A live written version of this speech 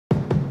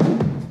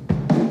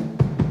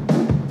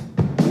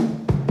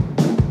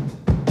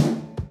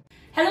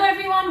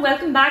everyone,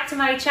 welcome back to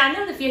my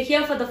channel. If you're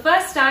here for the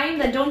first time,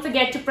 then don't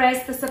forget to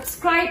press the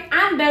subscribe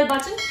and bell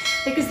button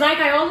because like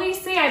I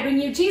always say, I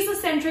bring you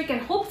Jesus-centric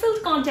and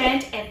hope-filled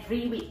content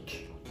every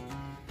week.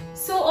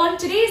 So on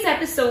today's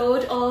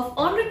episode of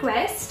On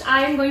Request,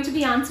 I am going to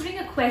be answering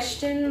a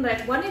question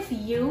that one of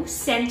you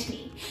sent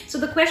me. So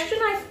the question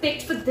I've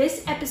picked for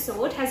this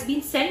episode has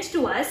been sent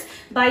to us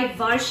by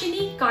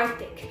Varshini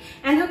Karthik.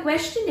 And her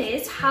question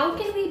is, how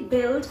can we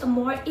build a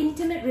more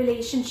intimate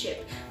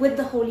relationship with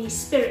the Holy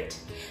Spirit?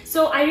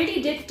 So I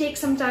really did take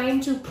some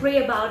time to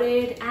pray about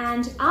it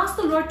and ask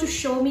the Lord to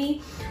show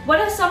me what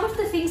are some of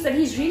the things that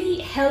He's really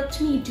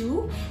helped me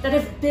do that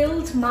have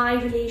built my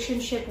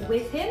relationship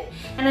with Him.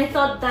 And I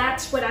thought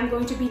that's what I'm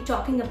going to be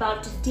talking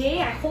about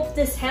today. I hope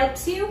this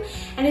helps you.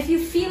 And if you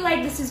feel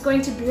like this is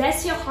going to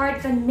bless your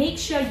heart, then make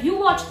sure you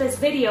watch this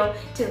video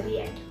till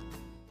the end.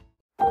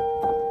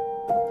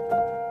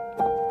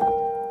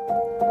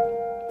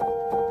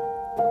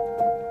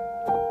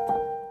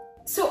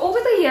 So over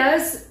the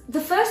years, the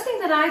first thing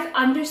that I've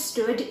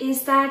understood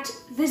is that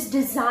this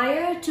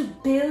desire to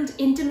build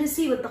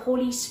intimacy with the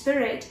Holy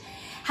Spirit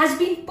has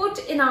been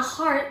put in our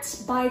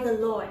hearts by the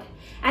Lord.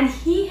 And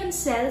He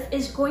Himself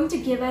is going to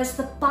give us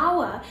the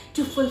power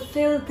to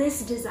fulfill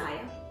this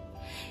desire.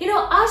 You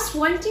know, us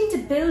wanting to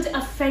build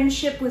a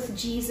friendship with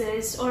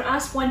Jesus or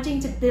us wanting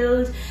to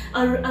build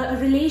a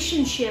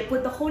relationship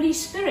with the Holy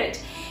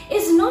Spirit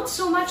is not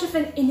so much of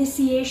an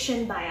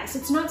initiation by us.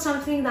 It's not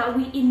something that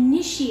we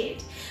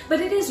initiate,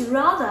 but it is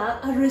rather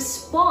a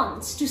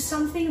response to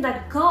something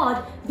that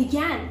God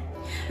began.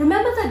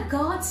 Remember that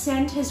God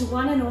sent His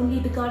one and only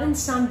begotten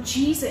Son,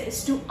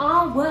 Jesus, to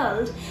our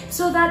world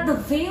so that the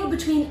veil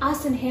between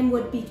us and Him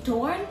would be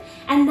torn,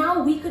 and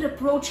now we could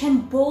approach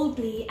Him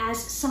boldly as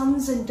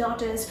sons and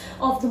daughters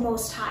of the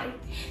Most High.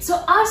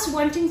 So us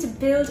wanting to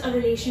build a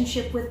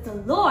relationship with the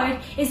Lord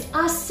is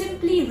us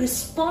simply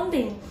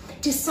responding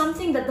to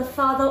something that the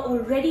Father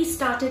already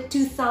started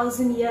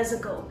 2,000 years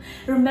ago.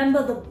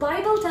 Remember, the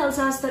Bible tells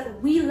us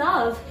that we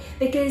love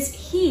because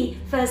He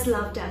first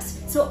loved us.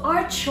 So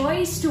our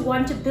choice to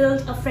want to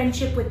build a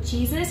friendship with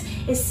Jesus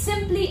is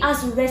simply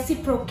us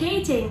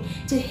reciprocating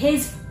to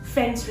His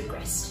friend's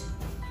request.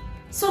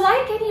 So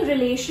like any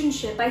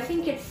relationship, I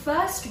think it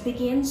first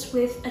begins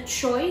with a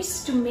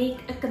choice to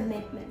make a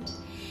commitment.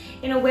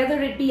 You know,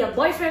 whether it be a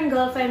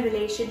boyfriend-girlfriend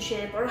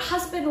relationship or a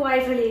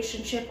husband-wife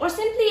relationship or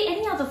simply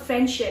any other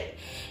friendship,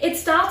 it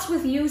starts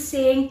with you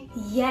saying,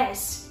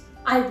 yes,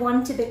 I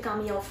want to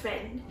become your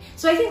friend.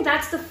 So I think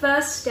that's the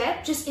first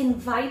step, just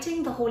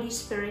inviting the Holy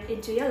Spirit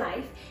into your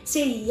life.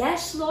 Say,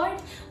 yes,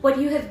 Lord, what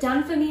you have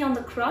done for me on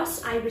the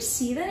cross, I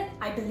receive it,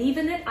 I believe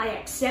in it, I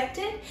accept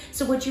it.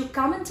 So would you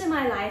come into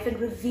my life and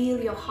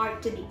reveal your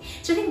heart to me?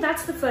 So I think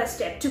that's the first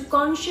step, to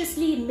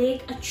consciously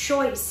make a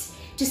choice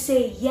to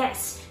say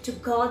yes to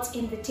God's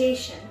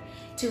invitation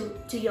to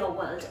your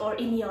world or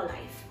in your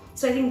life.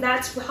 So I think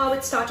that's how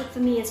it started for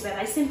me as well.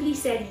 I simply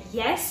said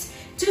yes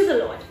to the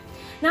Lord.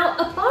 Now,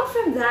 apart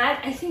from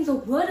that, I think the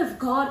Word of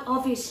God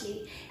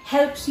obviously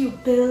helps you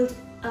build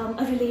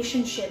a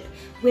relationship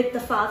with the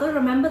Father.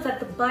 Remember that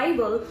the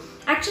Bible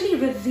actually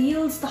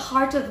reveals the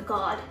heart of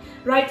God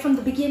right from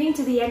the beginning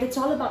to the end. It's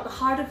all about the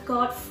heart of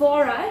God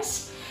for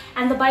us.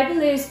 And the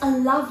Bible is a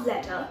love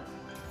letter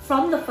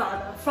from the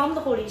Father, from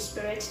the Holy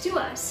Spirit to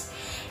us.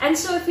 And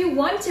so if you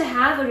want to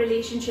have a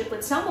relationship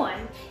with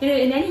someone, you know,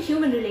 in any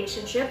human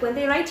relationship, when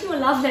they write you a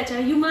love letter,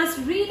 you must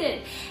read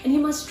it and you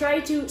must try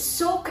to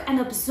soak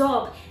and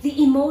absorb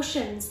the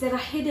emotions that are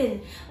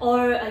hidden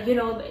or,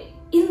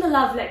 in the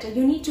love letter.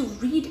 You need to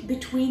read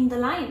between the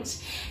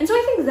lines. And so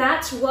I think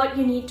that's what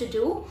you need to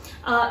do.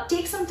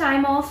 Take some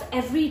time off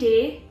every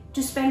day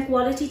to spend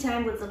quality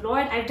time with the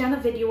Lord. I've done a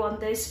video on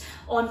this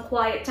on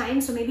quiet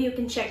time, so maybe you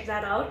can check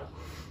that out.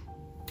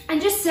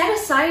 And just set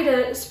aside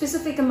a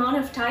specific amount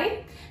of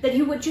time that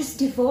you would just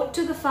devote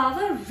to the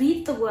Father,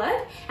 read the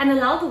Word, and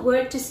allow the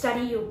Word to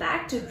study you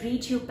back, to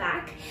read you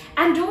back.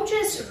 And don't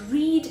just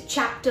read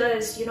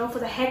chapters, for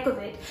the heck of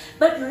it,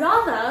 but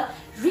rather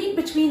read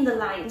between the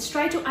lines.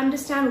 Try to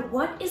understand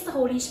what is the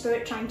Holy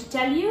Spirit trying to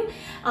tell you.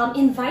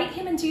 Invite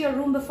Him into your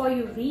room before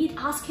you read.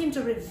 Ask Him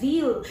to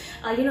reveal,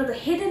 the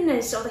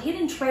hiddenness or the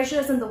hidden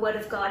treasures in the Word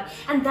of God.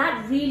 And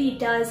that really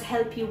does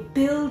help you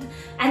build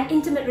an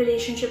intimate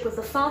relationship with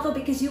the Father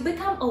because you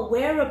become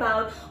aware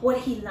about what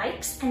He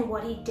likes and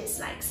what He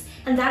dislikes.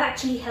 And that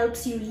actually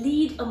helps you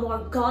lead a more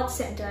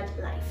God-centered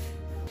life.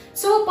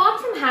 So apart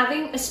from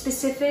having a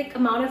specific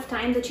amount of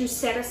time that you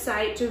set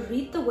aside to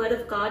read the Word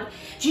of God,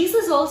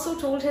 Jesus also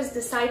told His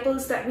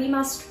disciples that we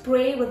must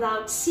pray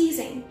without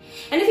ceasing.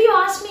 And if you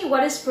ask me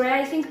what is prayer,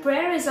 I think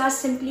prayer is us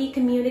simply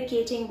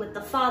communicating with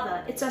the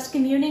Father. It's us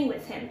communing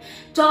with Him,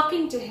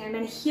 talking to Him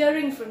and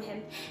hearing from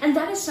Him. And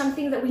that is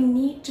something that we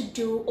need to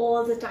do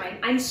all the time.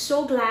 I'm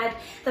so glad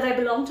that I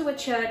belong to a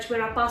church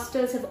where our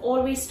pastors have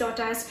always taught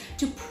us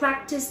to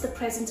practice the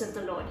presence of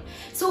the Lord.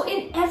 So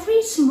in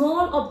every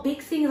small or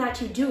big thing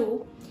that you do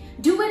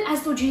it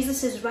as though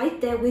Jesus is right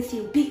there with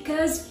you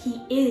because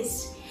He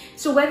is.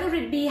 So whether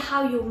it be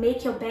how you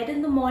make your bed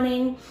in the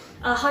morning,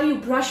 how you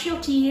brush your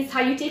teeth, how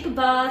you take a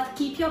bath,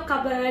 keep your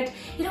cupboard,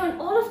 you know, and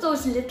all of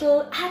those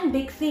little and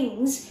big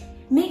things,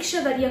 make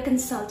sure that you're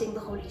consulting the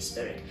Holy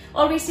Spirit.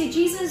 Always say,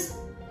 Jesus,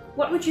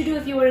 what would you do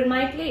if you were in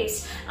my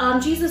place?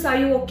 Jesus, are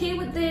you okay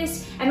with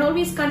this? And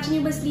always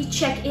continuously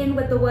check in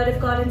with the Word of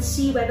God and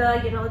see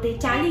whether, you know, they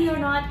tally or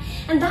not.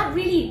 And that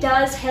really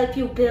does help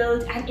you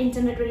build an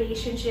intimate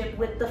relationship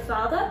with the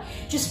Father.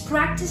 Just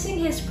practicing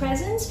His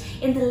presence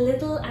in the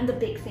little and the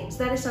big things.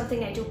 That is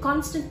something I do.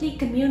 Constantly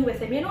commune with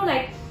Him. You know,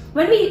 like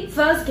when we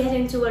first get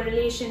into a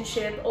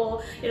relationship,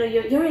 or you know,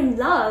 you're in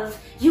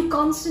love, you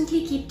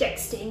constantly keep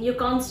texting, you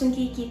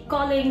constantly keep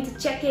calling to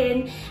check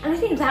in, and I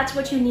think that's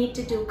what you need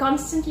to do.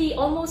 Constantly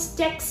almost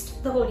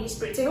text the Holy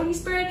Spirit. Say, Holy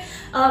Spirit,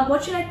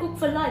 what should I cook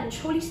for lunch?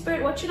 Holy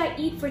Spirit, what should I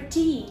eat for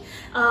tea?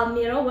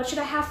 You know, what should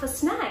I have for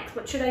snacks?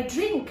 What should I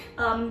drink?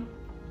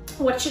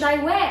 What should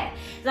I wear?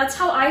 That's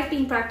how I've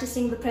been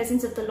practicing the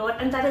presence of the Lord,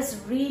 and that has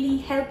really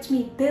helped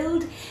me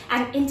build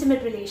an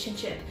intimate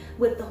relationship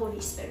with the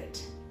Holy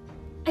Spirit.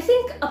 I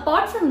think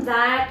apart from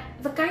that,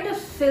 the kind of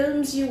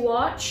films you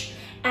watch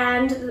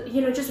and,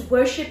 you know, just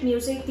worship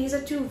music, these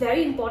are two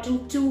very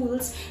important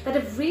tools that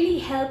have really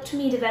helped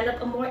me develop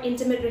a more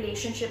intimate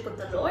relationship with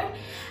the Lord.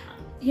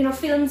 You know,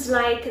 films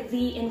like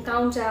The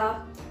Encounter,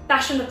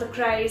 Passion of the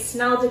Christ,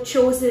 now The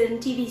Chosen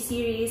TV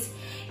series,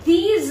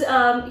 these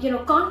you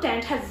know,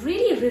 content have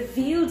really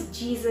revealed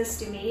Jesus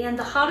to me and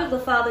the heart of the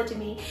Father to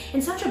me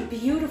in such a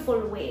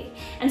beautiful way.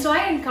 And so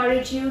I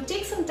encourage you,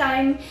 take some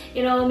time,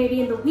 you know,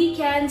 maybe in the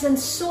weekends, and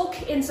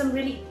soak in some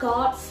really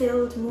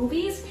God-filled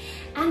movies.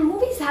 And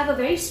movies have a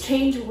very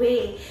strange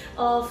way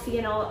of,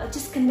 you know,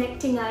 just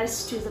connecting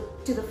us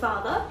to the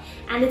Father,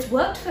 and it's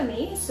worked for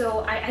me.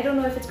 So I don't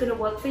know if it's going to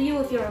work for you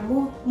if you're a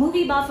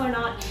movie buff or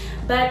not,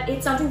 but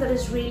it's something that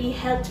has really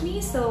helped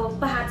me. So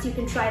perhaps you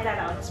can try that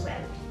out as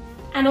well.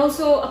 And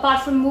also,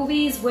 apart from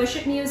movies,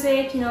 worship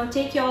music, you know,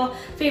 take your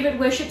favorite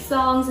worship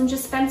songs and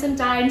just spend some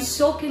time,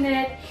 soak in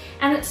it.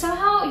 And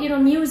somehow, you know,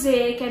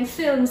 music and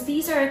films,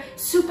 these are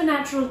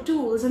supernatural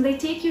tools and they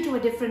take you to a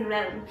different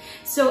realm.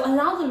 So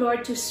allow the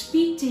Lord to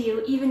speak to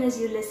you even as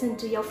you listen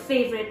to your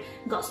favorite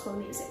gospel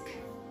music.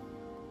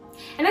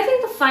 And I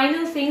think the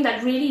final thing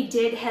that really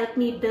did help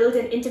me build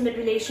an intimate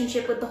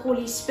relationship with the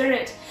Holy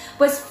Spirit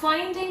was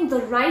finding the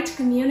right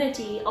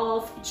community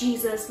of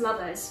Jesus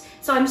lovers.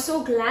 So I'm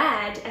so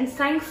glad and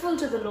thankful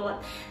to the Lord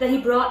that He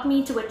brought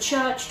me to a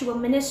church, to a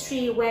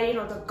ministry where, you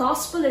know, the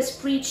gospel is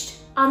preached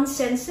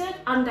uncensored,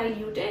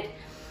 undiluted.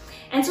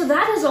 And so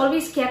that has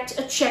always kept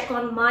a check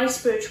on my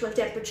spiritual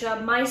temperature,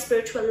 my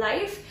spiritual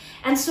life.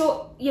 And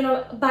so, you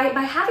know, by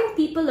having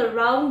people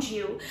around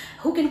you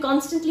who can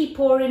constantly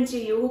pour into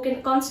you, who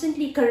can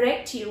constantly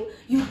correct you,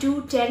 you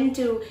do tend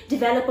to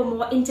develop a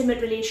more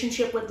intimate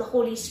relationship with the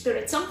Holy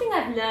Spirit. Something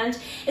I've learned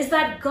is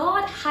that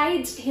God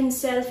hides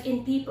Himself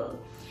in people.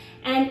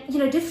 And, you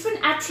know, different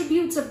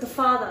attributes of the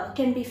Father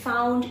can be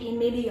found in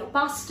maybe your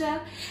pastor,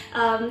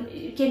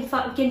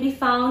 can be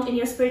found in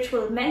your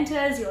spiritual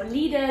mentors, your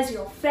leaders,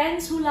 your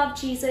friends who love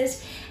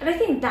Jesus. And I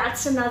think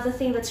that's another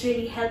thing that's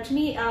really helped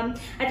me.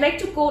 I'd like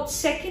to quote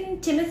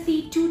 2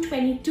 Timothy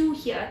 2:22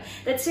 here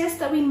that says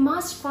that we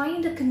must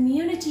find a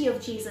community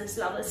of Jesus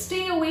lovers.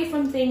 Stay away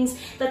from things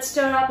that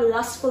stir up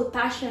lustful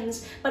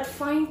passions, but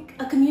find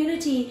a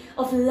community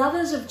of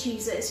lovers of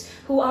Jesus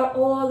who are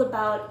all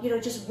about, you know,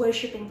 just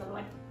worshiping the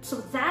Lord. So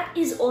that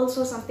is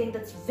also something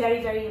that's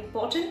very, very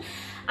important.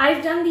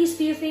 I've done these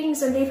few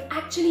things and they've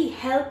actually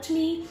helped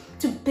me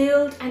to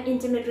build an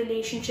intimate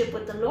relationship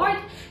with the Lord.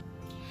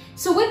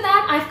 So with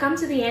that, I've come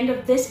to the end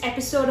of this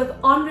episode of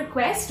On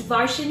Request.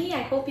 Varshini,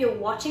 I hope you're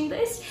watching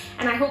this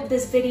and I hope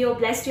this video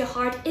blessed your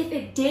heart. If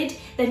it did,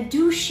 then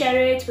do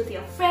share it with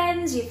your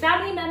friends, your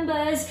family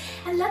members,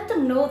 and let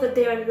them know that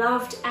they are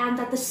loved and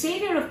that the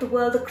Savior of the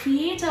world, the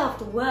Creator of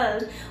the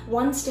world,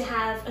 wants to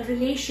have a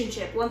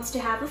relationship, wants to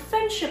have a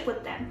friendship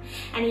with them.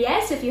 And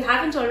yes, if you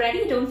haven't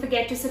already, don't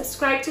forget to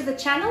subscribe to the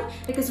channel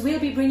because we'll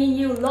be bringing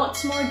you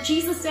lots more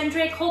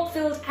Jesus-centric,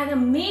 hope-filled, and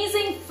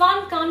amazing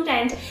fun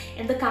content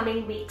in the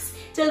coming weeks.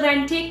 Till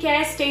then, take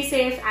care, stay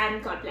safe,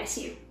 and God bless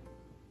you.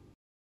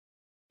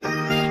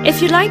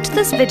 If you liked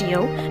this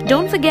video,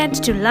 don't forget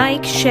to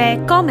like,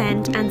 share,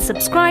 comment, and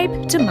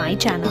subscribe to my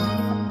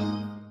channel.